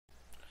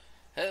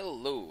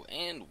Hello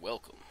and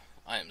welcome.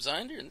 I am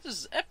Zeinder, and this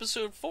is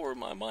episode 4 of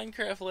my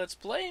Minecraft Let's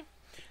Play.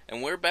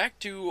 And we're back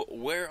to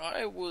where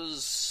I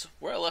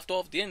left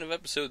off at the end of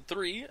episode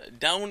 3,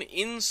 down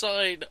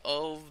inside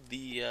of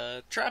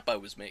the trap I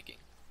was making.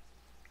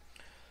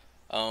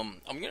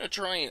 I'm gonna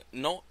try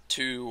not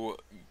to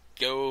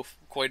go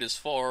quite as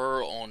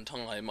far on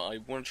time. I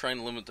want to try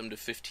and limit them to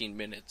 15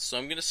 minutes. So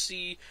I'm gonna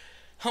see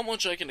how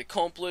much I can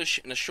accomplish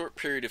in a short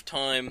period of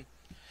time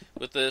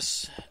with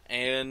this,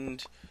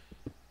 and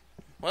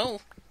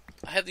well,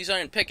 I have these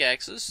iron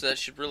pickaxes, so that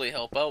should really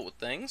help out with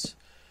things.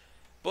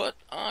 But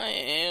I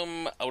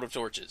am out of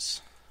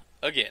torches.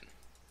 Again.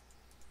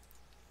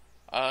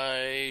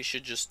 I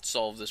should just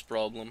solve this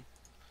problem.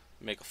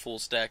 Make a full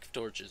stack of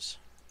torches.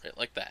 Right,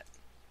 like that.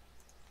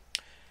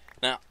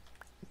 Now,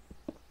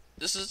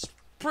 this is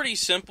pretty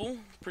simple,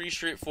 pretty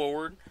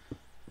straightforward.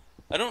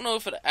 I don't know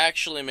if it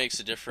actually makes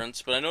a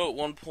difference, but I know at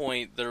one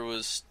point there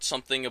was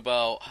something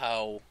about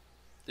how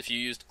if you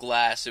used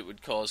glass, it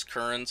would cause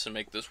currents and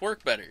make this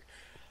work better.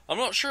 I'm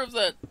not sure if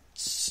that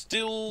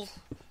still.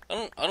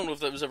 I don't know if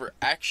that was ever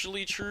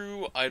actually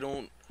true.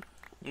 I'm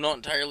not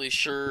entirely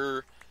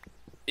sure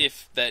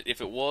if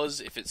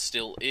it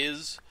still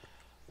is.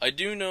 I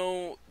do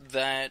know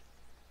that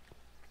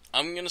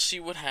I'm gonna see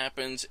what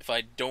happens if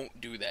I don't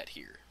do that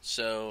here.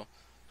 So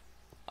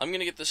I'm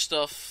gonna get this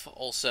stuff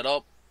all set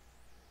up,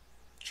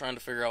 trying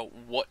to figure out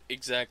what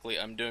exactly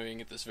I'm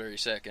doing at this very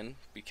second,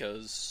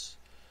 because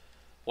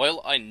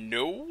while I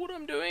know what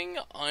I'm doing,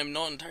 I'm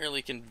not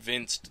entirely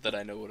convinced that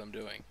I know what I'm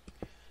doing.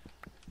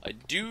 I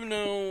do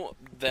know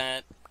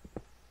that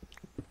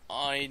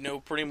I know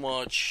pretty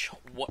much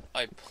what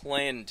I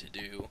plan to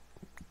do,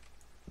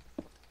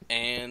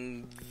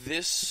 and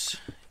it's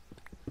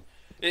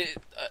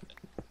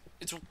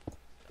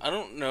I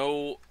don't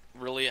know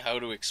really how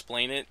to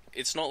explain it.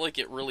 It's not like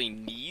it really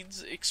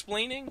needs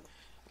explaining,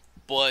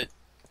 but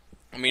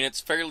I mean it's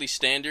fairly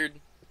standard,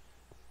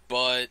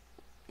 but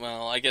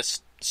well, I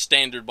guess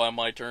standard by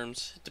my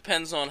terms. It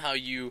depends on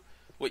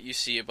what you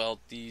see about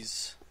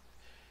these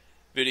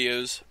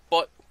videos,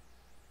 but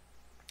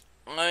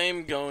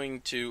I'm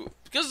going to,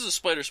 because of the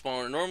spider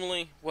spawner,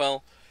 normally,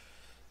 well,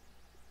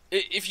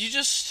 if you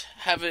just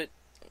have it,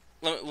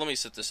 let me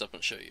set this up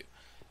and show you.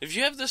 If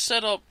you have this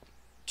set up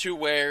to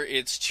where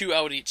it's 2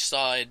 out each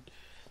side,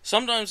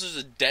 sometimes there's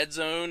a dead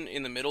zone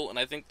in the middle, and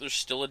I think there's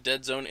still a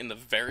dead zone in the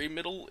very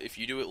middle if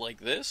you do it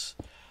like this,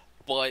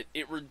 but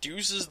it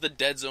reduces the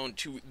dead zone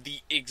to the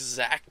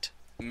exact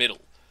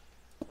middle.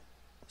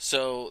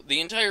 So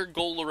the entire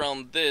goal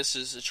around this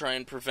is to try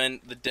and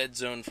prevent the dead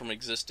zone from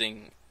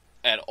existing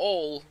at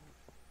all,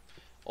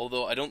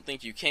 although I don't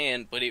think you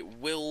can, but it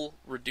will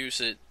reduce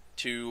it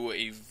to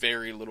a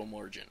very little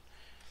margin.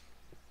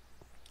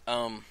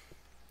 I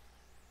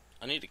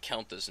need to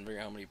count this and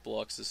figure out how many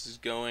blocks this is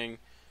going.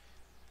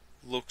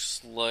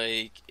 Looks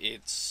like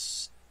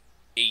it's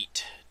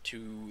 8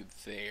 to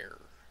there.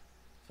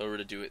 If I were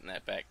to do it in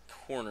that back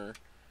corner.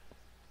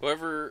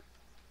 However,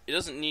 it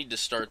doesn't need to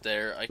start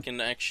there. I can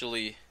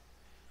actually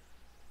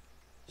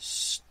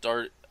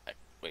start.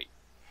 Wait.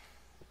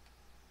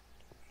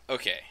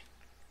 Okay.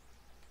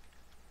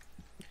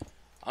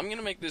 I'm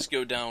gonna make this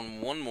go down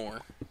one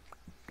more.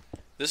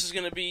 This is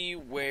gonna be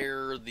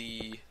where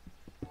the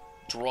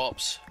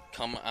drops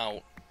come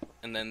out,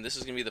 and then this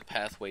is gonna be the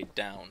pathway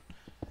down.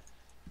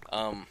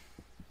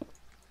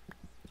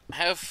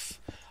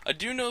 I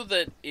do know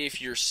that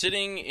if you're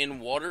sitting in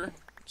water,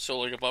 so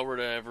like if I were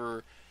to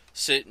ever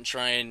sit and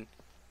try and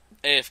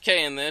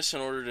AFK in this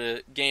in order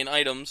to gain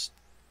items,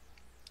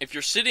 if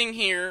you're sitting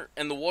here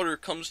and the water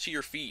comes to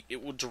your feet,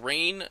 it will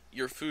drain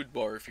your food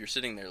bar if you're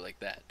sitting there like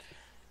that.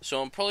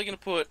 So I'm probably going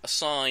to put a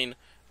sign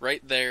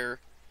right there,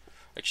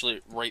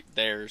 actually right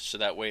there, so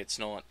that way it's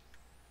not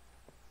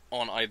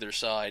on either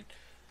side.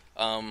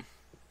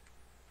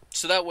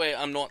 So that way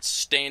I'm not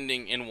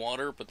standing in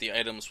water, but the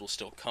items will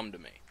still come to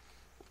me.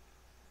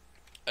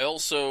 I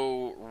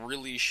also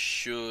really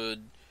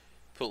should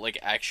put like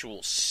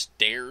actual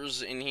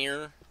stairs in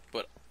here,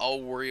 but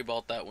I'll worry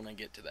about that when I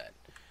get to that.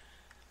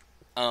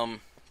 I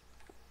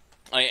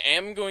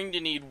am going to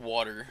need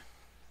water,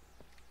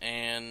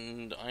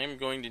 and I am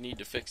going to need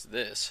to fix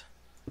this.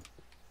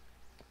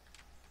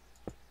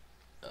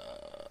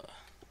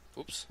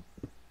 Oops.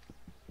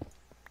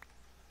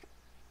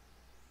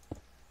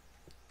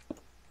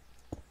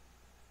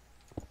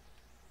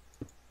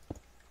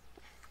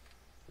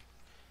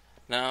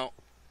 Now,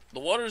 the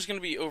water is going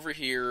to be over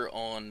here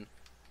on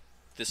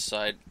this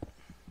side.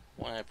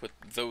 Why I put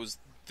those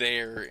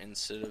there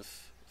instead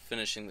of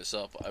finishing this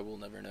up, I will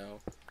never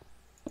know.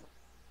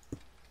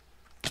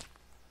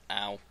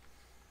 Ow.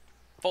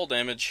 Fall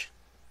damage.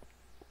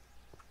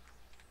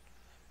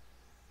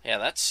 Yeah,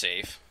 that's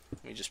safe.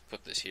 Let me just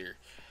put this here.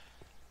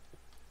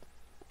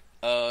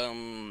 I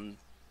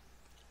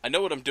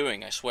know what I'm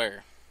doing, I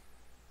swear.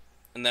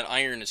 And that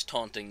iron is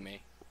taunting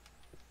me.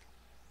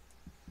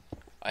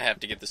 I have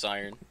to get this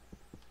iron.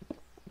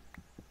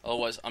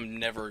 Otherwise, I'm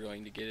never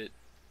going to get it.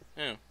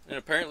 Yeah, and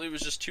apparently it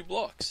was just 2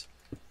 blocks.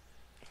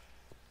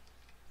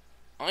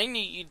 I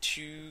need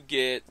to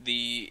get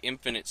the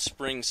infinite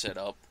spring set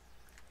up.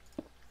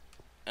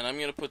 And I'm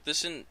going to put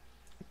this in...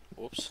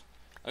 Whoops.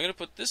 I'm going to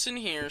put this in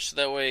here so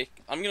that way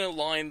I'm going to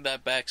line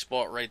that back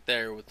spot right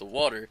there with the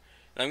water.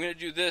 And I'm going to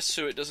do this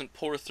so it doesn't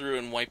pour through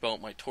and wipe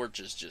out my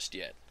torches just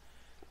yet.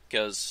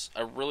 Because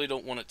I really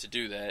don't want it to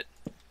do that.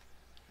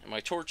 And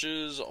my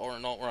torches are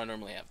not where I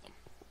normally have them.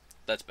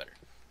 That's better.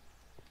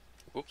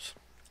 Whoops.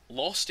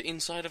 Lost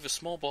inside of a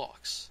small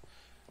box.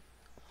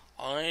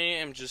 I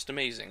am just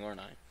amazing, aren't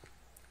I?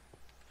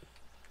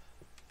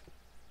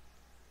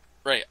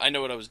 Right, I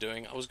know what I was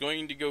doing. I was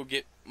going to go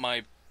get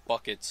my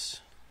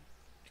buckets.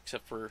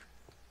 Except for...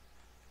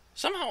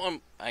 Somehow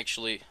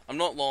I'm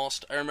not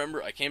lost. I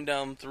remember I came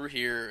down through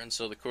here, and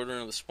so the corner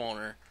of the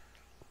spawner.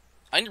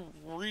 I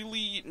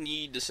really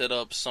need to set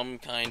up some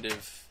kind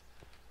of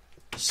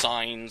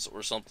signs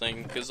or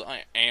something, because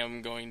I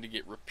am going to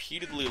get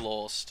repeatedly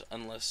lost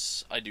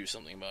unless I do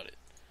something about it.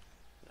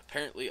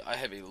 Apparently, I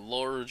have a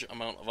large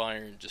amount of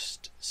iron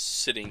just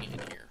sitting in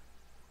here.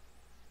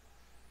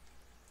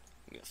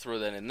 I'm going to throw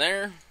that in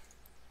there.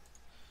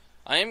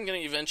 I am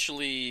going to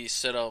eventually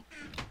set up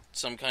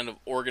some kind of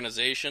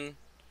organization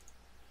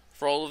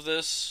for all of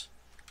this.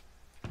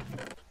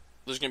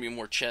 There's going to be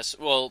more chests.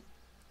 Well,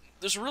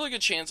 there's a really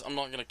good chance I'm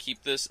not going to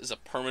keep this as a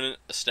permanent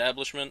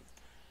establishment.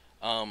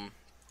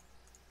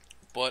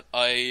 But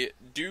I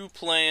do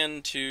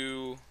plan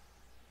to...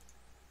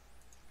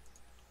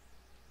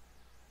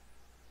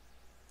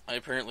 I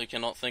apparently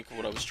cannot think of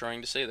what I was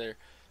trying to say there.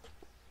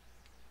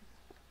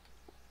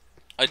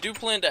 I do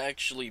plan to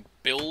actually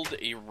build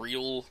a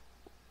real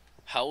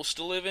house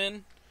to live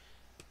in,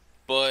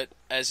 but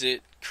as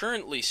it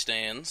currently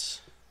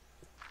stands,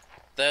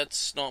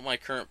 that's not my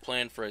current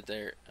plan for it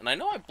there. And I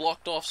know I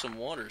blocked off some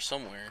water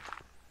somewhere.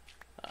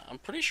 I'm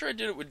pretty sure I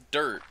did it with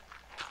dirt,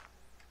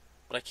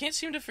 but I can't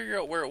seem to figure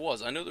out where it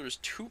was. I know there was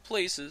 2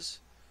 places,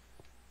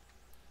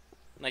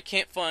 and I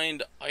can't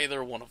find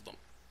either one of them.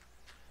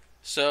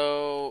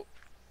 So,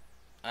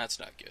 that's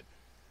not good.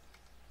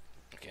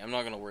 Okay, I'm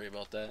not going to worry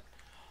about that.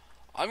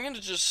 I'm going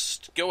to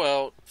just go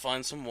out,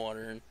 find some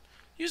water, and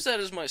use that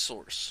as my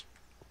source.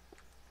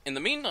 In the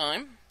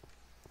meantime,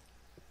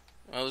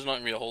 well, there's not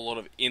going to be a whole lot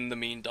of in the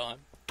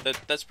meantime.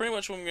 That's pretty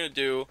much what I'm going to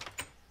do.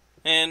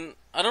 And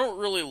I don't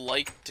really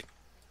like to...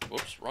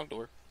 Whoops, wrong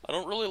door. I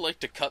don't really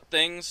like to cut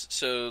things,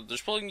 so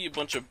there's probably going to be a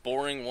bunch of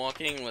boring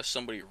walking unless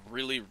somebody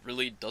really,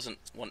 really doesn't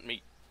want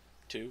me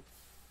to.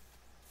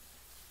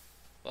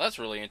 Well, that's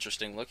really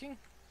interesting looking.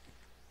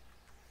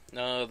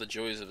 No, the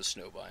joys of a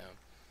snow biome.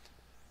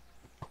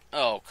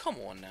 Oh, come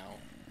on now.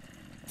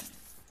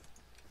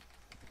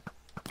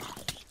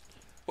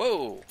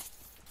 Whoa!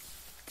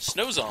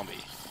 Snow zombie.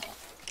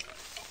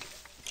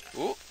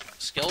 Ooh,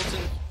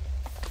 skeleton.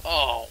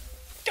 Oh,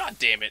 god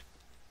damn it.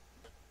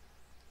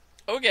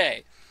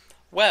 Okay,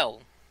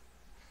 well,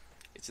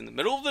 it's in the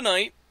middle of the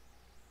night,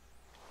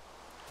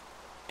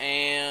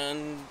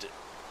 and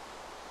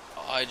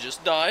I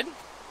just died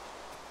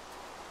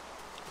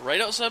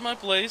right outside my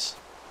place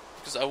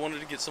because I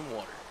wanted to get some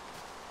water.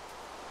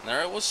 And there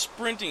I was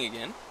sprinting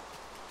again.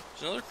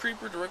 There's another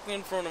creeper directly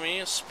in front of me,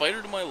 a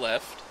spider to my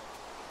left.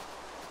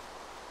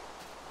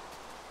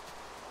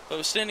 If I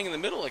was standing in the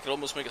middle, I could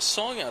almost make a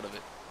song out of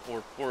it,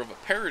 or of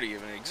a parody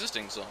of an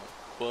existing song.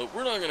 But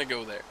we're not going to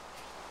go there.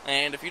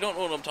 And if you don't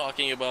know what I'm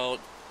talking about,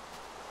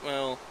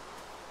 well,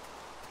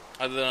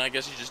 other than I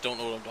guess you just don't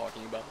know what I'm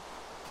talking about.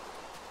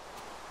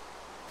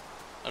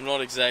 I'm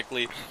not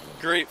exactly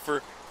great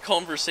for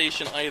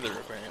conversation either,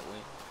 apparently.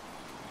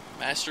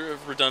 Master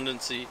of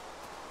redundancy.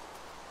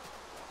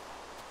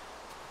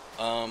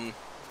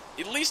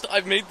 At least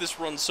I've made this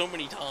run so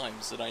many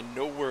times that I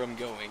know where I'm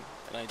going,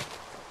 and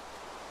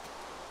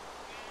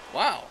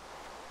wow.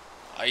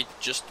 I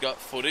just got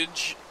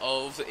footage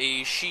of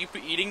a sheep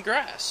eating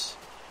grass.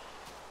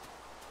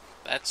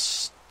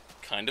 That's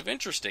kind of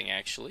interesting,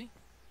 actually.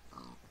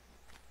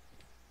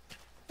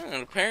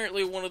 And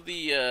apparently one of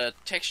the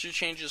texture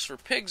changes for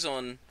pigs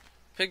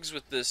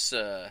with this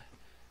the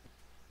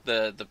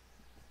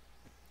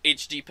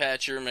HD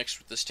patcher mixed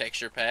with this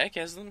texture pack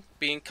has them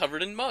being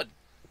covered in mud.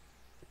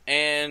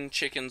 And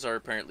chickens are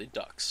apparently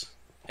ducks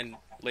and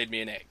laid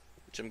me an egg,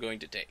 which I'm going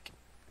to take.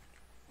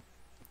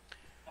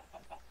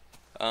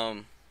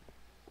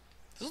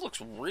 This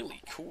looks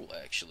really cool,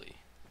 actually.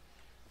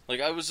 Like,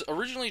 I was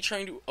originally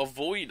trying to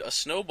avoid a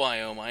snow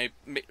biome. I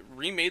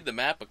remade the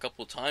map a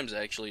couple times,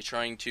 actually,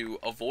 trying to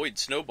avoid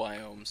snow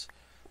biomes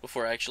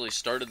before I actually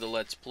started the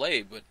Let's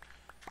Play, but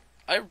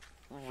I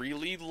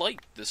really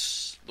like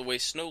this, the way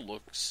snow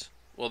looks.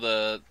 Well,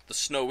 the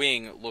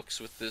snowing looks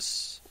with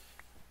this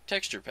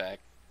texture pack.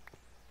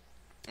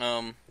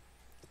 Gonna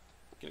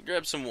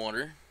grab some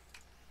water.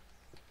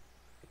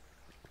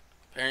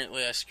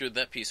 Apparently I screwed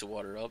that piece of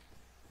water up.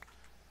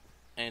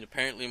 And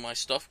apparently my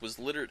stuff was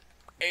littered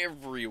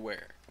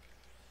everywhere.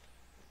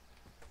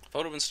 If I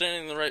would have been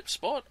standing in the right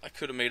spot, I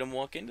could have made him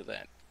walk into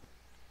that.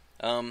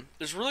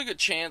 There's a really good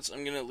chance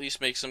I'm going to at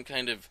least make some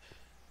kind of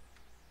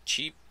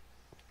cheap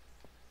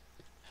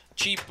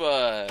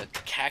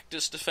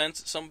cactus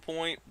defense at some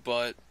point,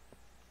 but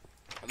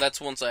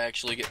That's once I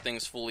actually get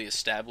things fully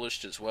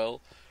established as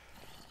well.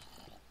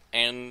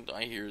 And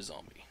I hear a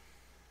zombie.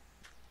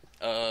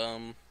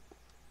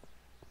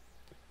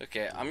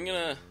 Okay, I'm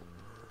gonna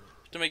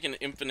have to make an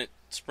infinite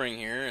spring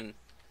here, and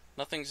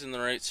nothing's in the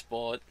right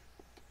spot.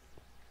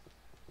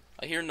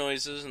 I hear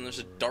noises, and there's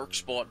a dark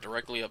spot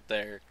directly up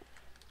there.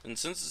 And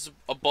since it's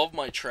above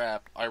my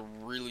trap, I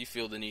really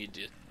feel the need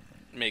to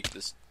make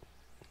this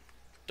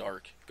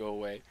dark go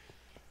away.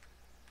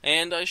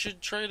 And I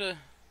should try to,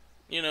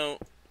 you know,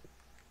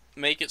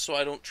 make it so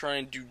I don't try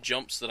and do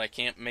jumps that I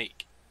can't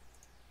make.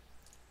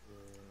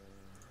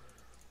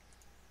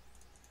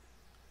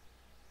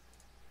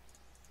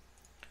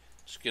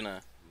 Just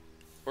gonna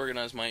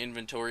organize my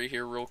inventory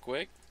here real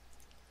quick.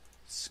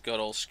 It's got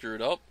all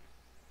screwed up.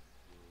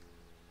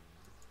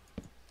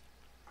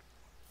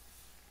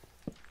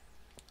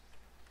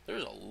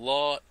 There's a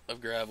lot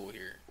of gravel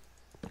here.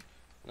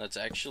 That's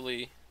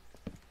actually...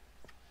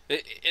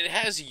 It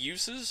has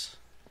uses.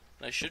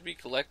 I should be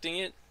collecting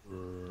it.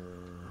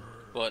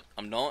 But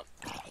I'm not.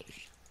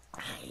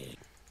 I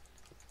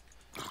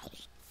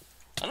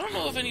don't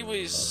know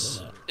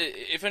if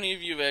if any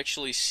of you have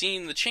actually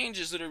seen the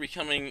changes that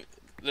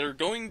are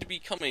going to be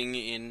coming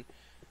in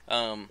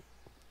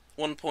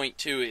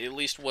 1.2, at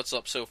least what's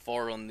up so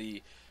far on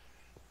the,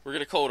 we're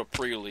going to call it a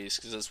pre-release,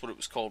 because that's what it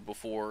was called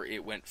before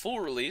it went full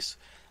release.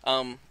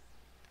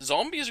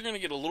 Zombies are going to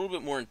get a little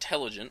bit more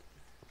intelligent.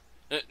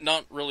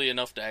 Not really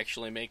enough to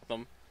actually make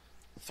them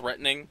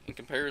threatening in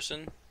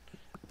comparison,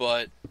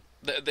 but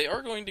they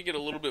are going to get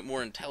a little bit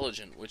more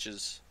intelligent, which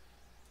is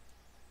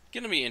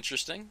going to be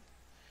interesting.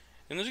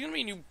 And there's going to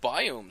be new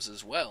biomes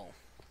as well.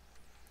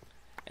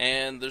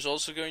 And there's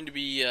also going to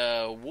be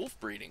wolf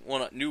breeding. Well,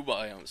 not new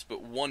biomes,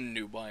 but one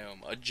new biome.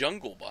 A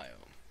jungle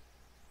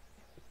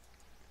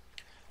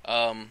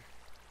biome.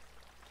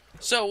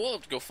 So we'll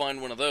have to go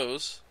find one of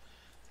those.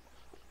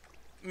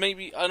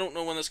 Maybe, I don't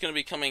know when that's going to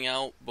be coming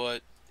out,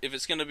 but if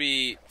it's going to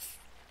be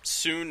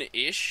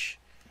soon-ish,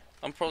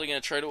 I'm probably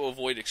going to try to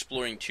avoid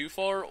exploring too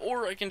far,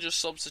 or I can just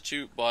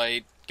substitute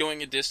by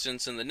going a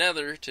distance in the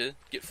nether to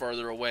get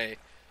farther away.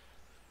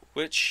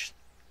 Which,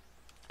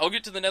 I'll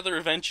get to the nether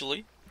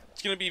eventually.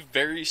 It's going to be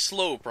very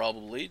slow,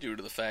 probably, due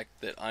to the fact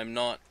that I'm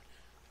not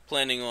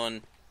planning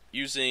on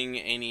using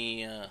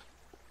any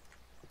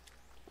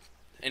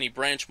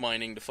branch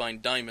mining to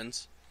find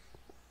diamonds.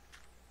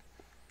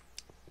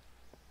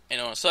 And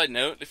on a side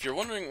note, if you're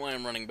wondering why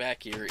I'm running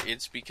back here,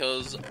 it's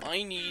because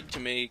I need to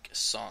make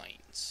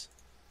signs.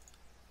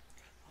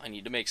 I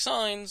need to make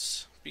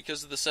signs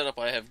because of the setup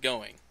I have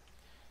going.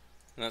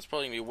 And that's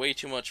probably going to be way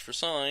too much for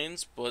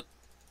signs, but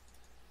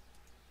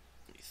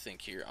let me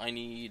think here. I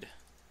need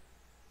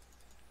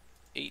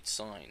 8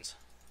 signs.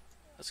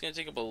 That's going to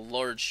take up a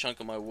large chunk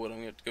of my wood. I'm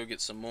going to have to go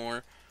get some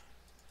more.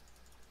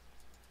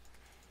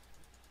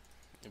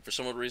 And for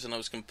some odd reason, I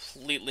was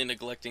completely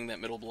neglecting that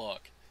middle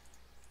block.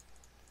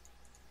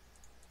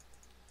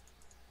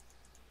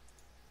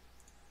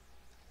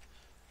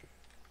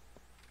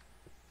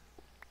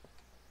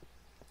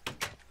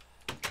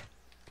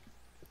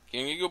 I'm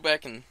going to go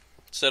back and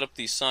set up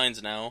these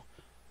signs now.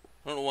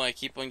 I don't know why I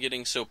keep on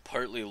getting so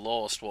partly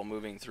lost while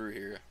moving through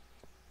here.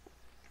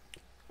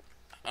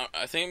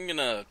 I think I'm going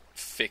to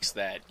fix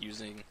that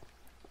using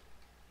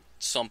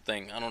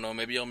something. I don't know,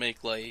 maybe I'll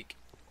make like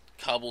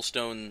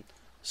cobblestone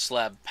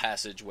slab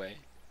passageway.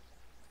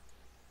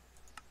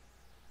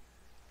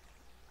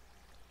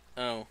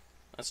 Oh,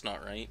 that's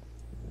not right.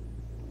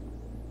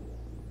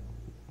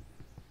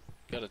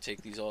 Gotta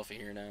take these off of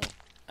here now.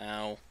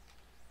 Ow.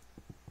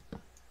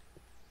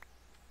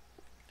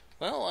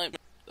 Well,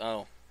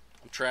 I'm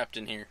trapped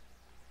in here.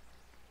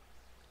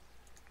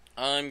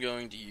 I'm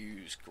going to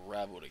use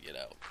gravel to get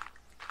out,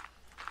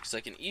 because I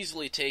can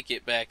easily take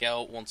it back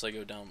out once I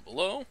go down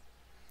below.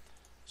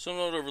 So I'm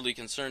not overly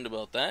concerned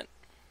about that.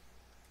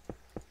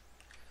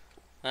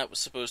 That was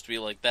supposed to be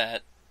like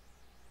that.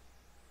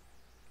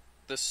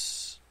 I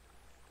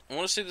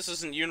want to say this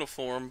isn't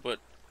uniform, but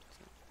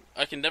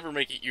I can never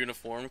make it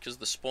uniform because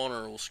the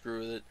spawner will screw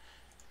with it.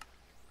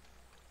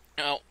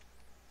 Now,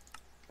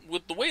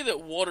 with the way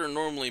that water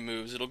normally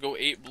moves, it'll go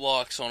 8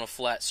 blocks on a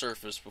flat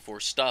surface before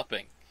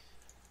stopping.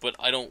 But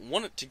I don't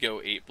want it to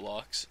go 8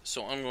 blocks,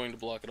 so I'm going to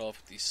block it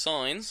off with these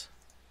signs.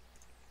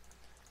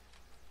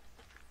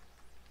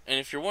 And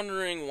if you're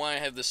wondering why I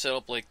have this set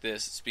up like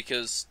this, it's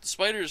because the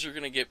spiders are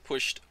going to get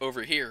pushed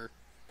over here,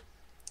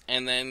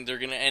 and then they're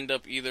going to end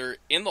up either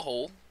in the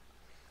hole,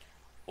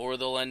 or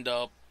they'll end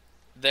up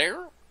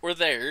there or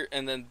there,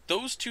 and then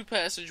those 2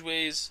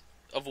 passageways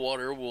of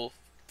water will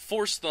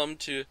force them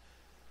to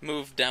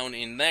move down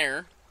in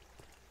there,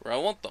 where I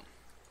want them.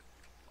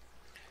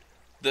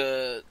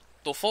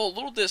 They'll fall a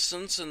little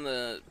distance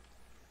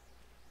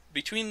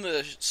between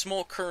the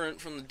small current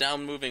from the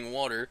down-moving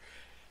water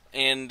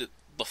and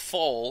the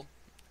fall,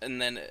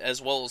 and then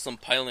as well as them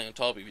piling on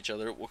top of each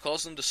other, it will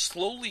cause them to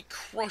slowly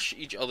crush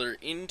each other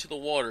into the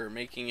water,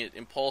 making it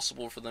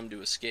impossible for them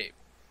to escape.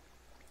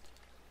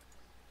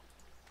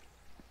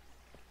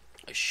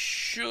 I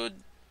should...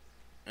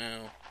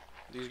 Oh,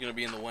 these are going to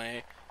be in the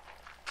way.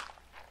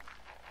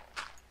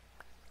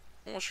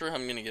 I'm not sure how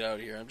I'm gonna get out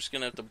of here. I'm just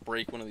gonna have to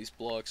break one of these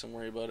blocks and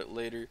worry about it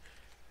later.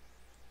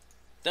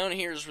 Down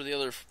here is where the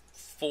other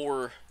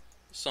 4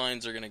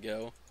 signs are gonna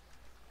go.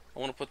 I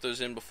want to put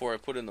those in before I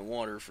put in the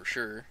water for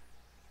sure.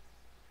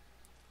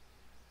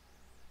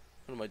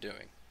 What am I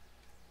doing?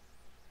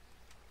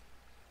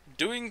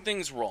 Doing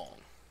things wrong.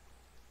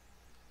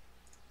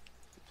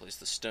 Place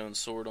the stone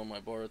sword on my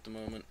bar at the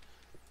moment.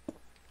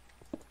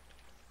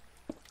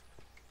 The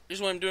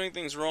reason why I'm doing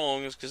things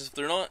wrong is because if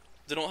they don't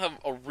have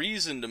a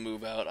reason to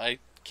move out, I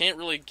can't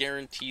really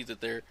guarantee that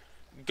they're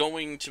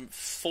going to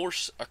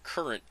force a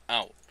current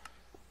out.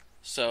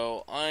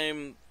 So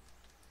I'm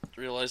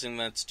realizing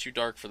that's too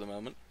dark for the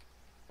moment.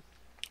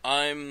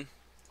 I'm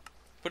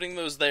putting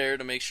those there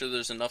to make sure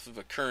there's enough of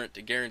a current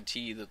to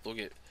guarantee that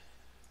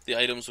the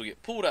items will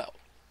get pulled out.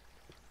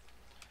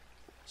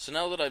 So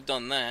now that I've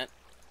done that,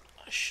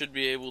 I should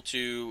be able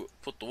to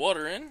put the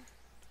water in,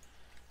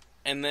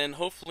 and then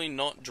hopefully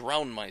not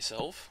drown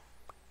myself.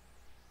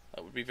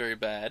 That would be very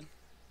bad.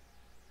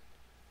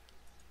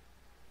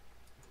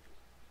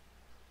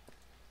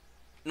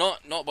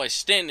 Not by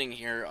standing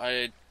here.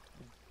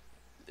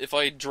 If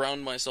I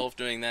drowned myself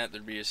doing that,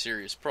 there'd be a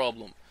serious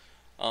problem.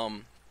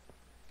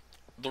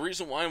 The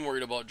reason why I'm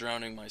worried about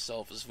drowning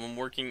myself is if I'm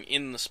working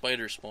in the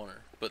spider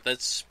spawner. But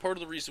that's part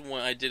of the reason why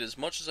I did as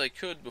much as I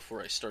could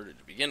before I started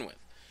to begin with.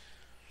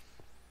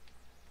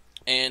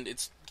 And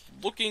it's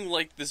looking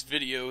like this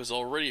video has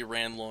already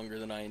ran longer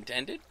than I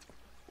intended.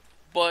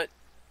 But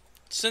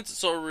since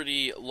it's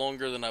already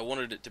longer than I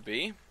wanted it to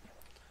be,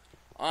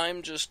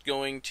 I'm just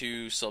going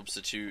to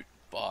substitute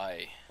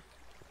by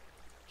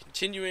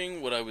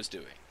continuing what I was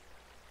doing.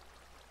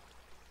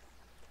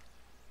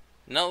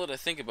 Now that I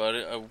think about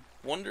it, I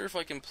wonder if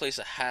I can place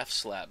a half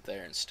slab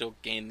there and still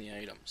gain the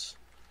items.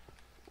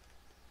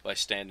 By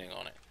standing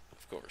on it,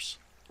 of course.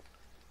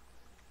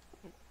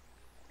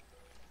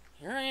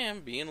 Here I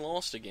am, being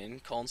lost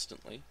again,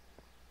 constantly.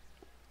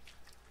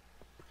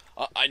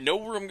 I know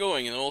where I'm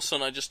going, and then all of a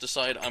sudden I just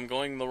decide I'm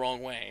going the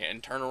wrong way,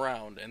 and turn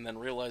around, and then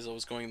realize I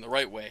was going the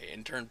right way,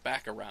 and turn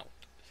back around.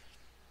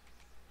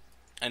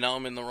 And now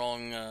I'm in the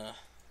wrong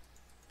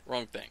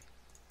thing.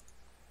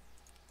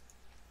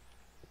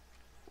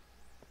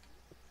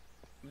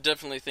 I'm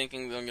definitely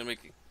thinking that I'm going to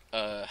make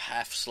a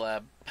half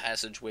slab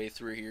passageway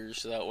through here,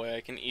 so that way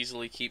I can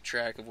easily keep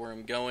track of where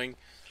I'm going,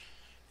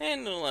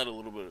 and it'll add a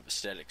little bit of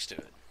aesthetics to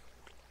it.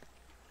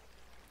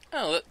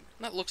 Oh,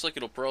 that looks like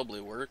it'll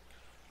probably work.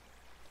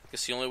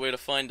 Guess the only way to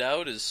find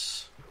out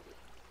is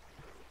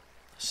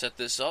set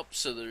this up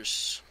so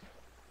there's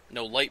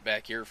no light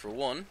back here for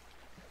one.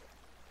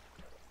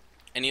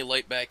 Any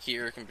light back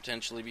here can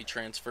potentially be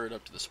transferred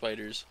up to the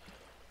spiders,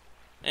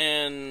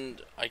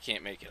 and I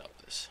can't make it up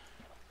this.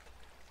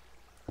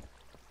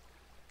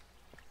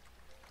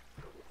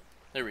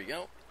 There we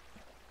go.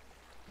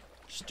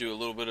 Just do a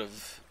little bit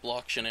of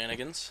block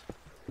shenanigans.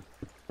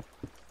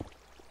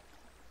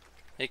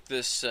 Make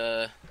this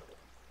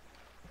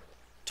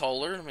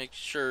taller to make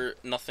sure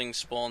nothing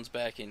spawns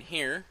back in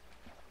here.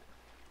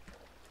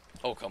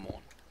 Oh, come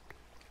on.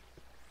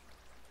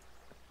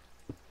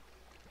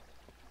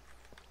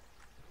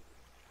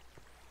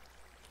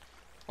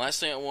 Last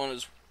thing I want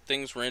is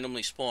things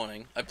randomly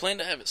spawning. I plan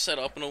to have it set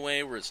up in a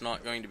way where it's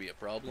not going to be a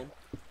problem,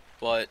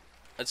 but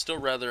I'd still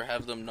rather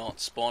have them not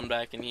spawn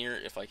back in here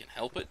if I can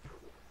help it.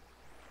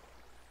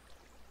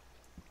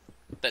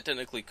 That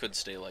technically could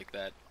stay like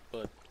that,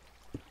 but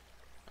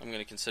I'm going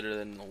to consider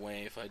that in a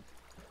way if I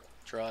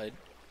tried.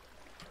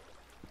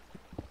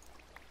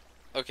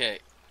 Okay,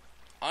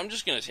 I'm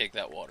just going to take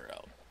that water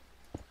out.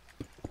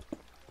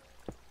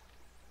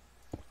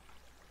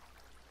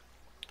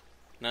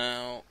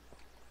 Now,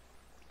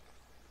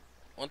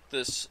 I want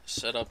this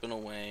set up in a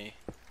way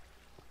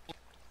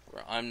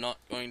where I'm not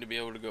going to be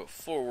able to go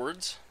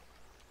forwards.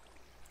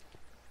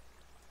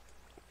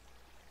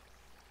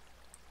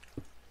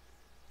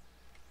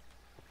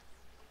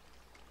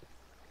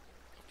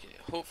 Okay,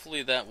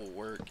 hopefully that will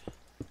work.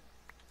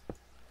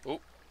 Oh,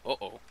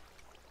 uh-oh.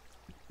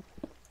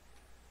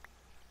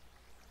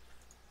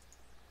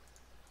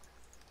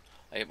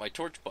 I hit my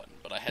torch button,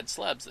 but I had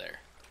slabs there.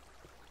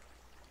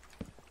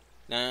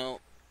 Now,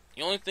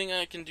 the only thing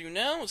I can do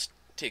now is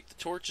take the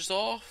torches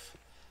off,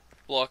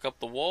 block up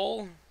the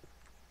wall,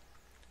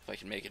 if I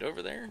can make it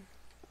over there,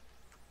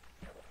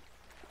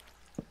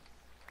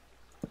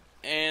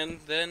 and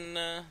then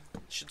it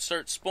should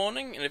start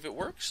spawning, and if it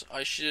works,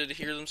 I should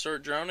hear them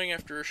start drowning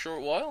after a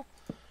short while,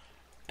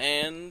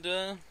 and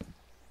I'm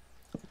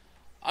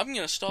going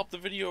to stop the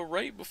video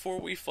right before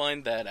we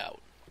find that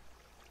out.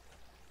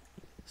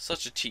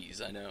 Such a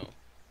tease, I know.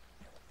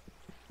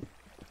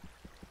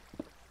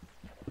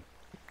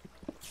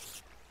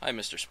 Hi,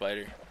 Mr.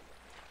 Spider.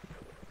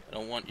 I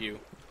don't want you.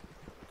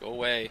 Go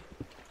away.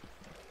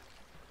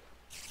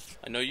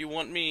 I know you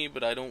want me,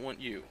 but I don't want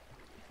you.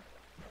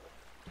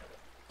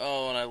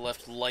 Oh, and I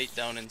left light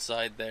down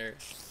inside there.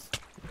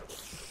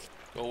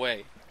 Go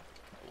away.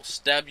 I will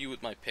stab you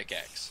with my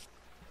pickaxe.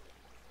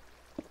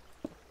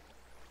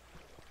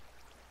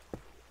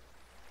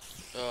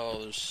 Oh,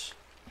 there's...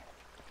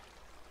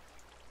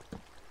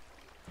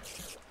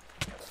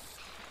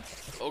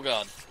 Oh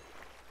god.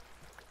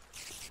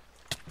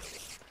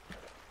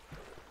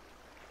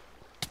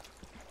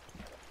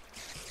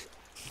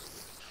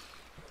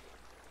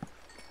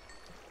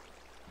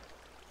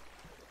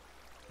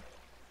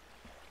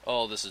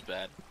 Oh, this is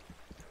bad.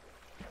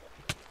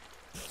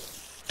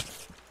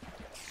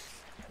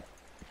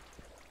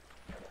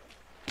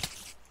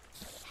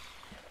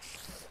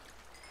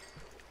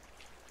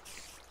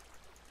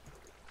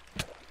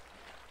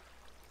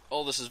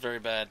 Oh, this is very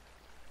bad.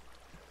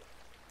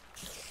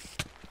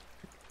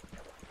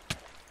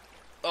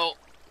 Oh,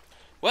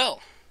 well.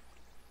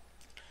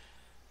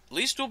 At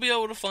least we'll be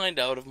able to find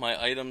out if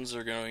my items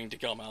are going to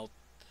come out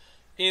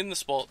in the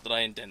spot that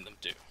I intend them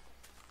to.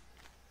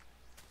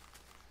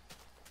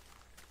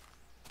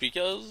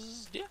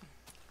 Because, yeah.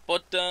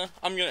 But,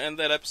 I'm going to end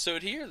that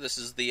episode here. This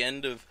is the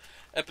end of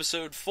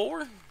episode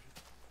 4.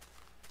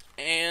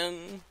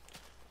 And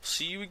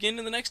see you again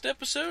in the next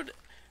episode.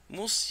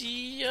 We'll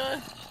see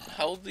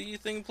how the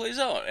thing plays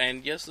out.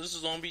 And yes, there's a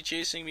zombie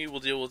chasing me. We'll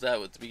deal with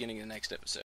that at the beginning of the next episode.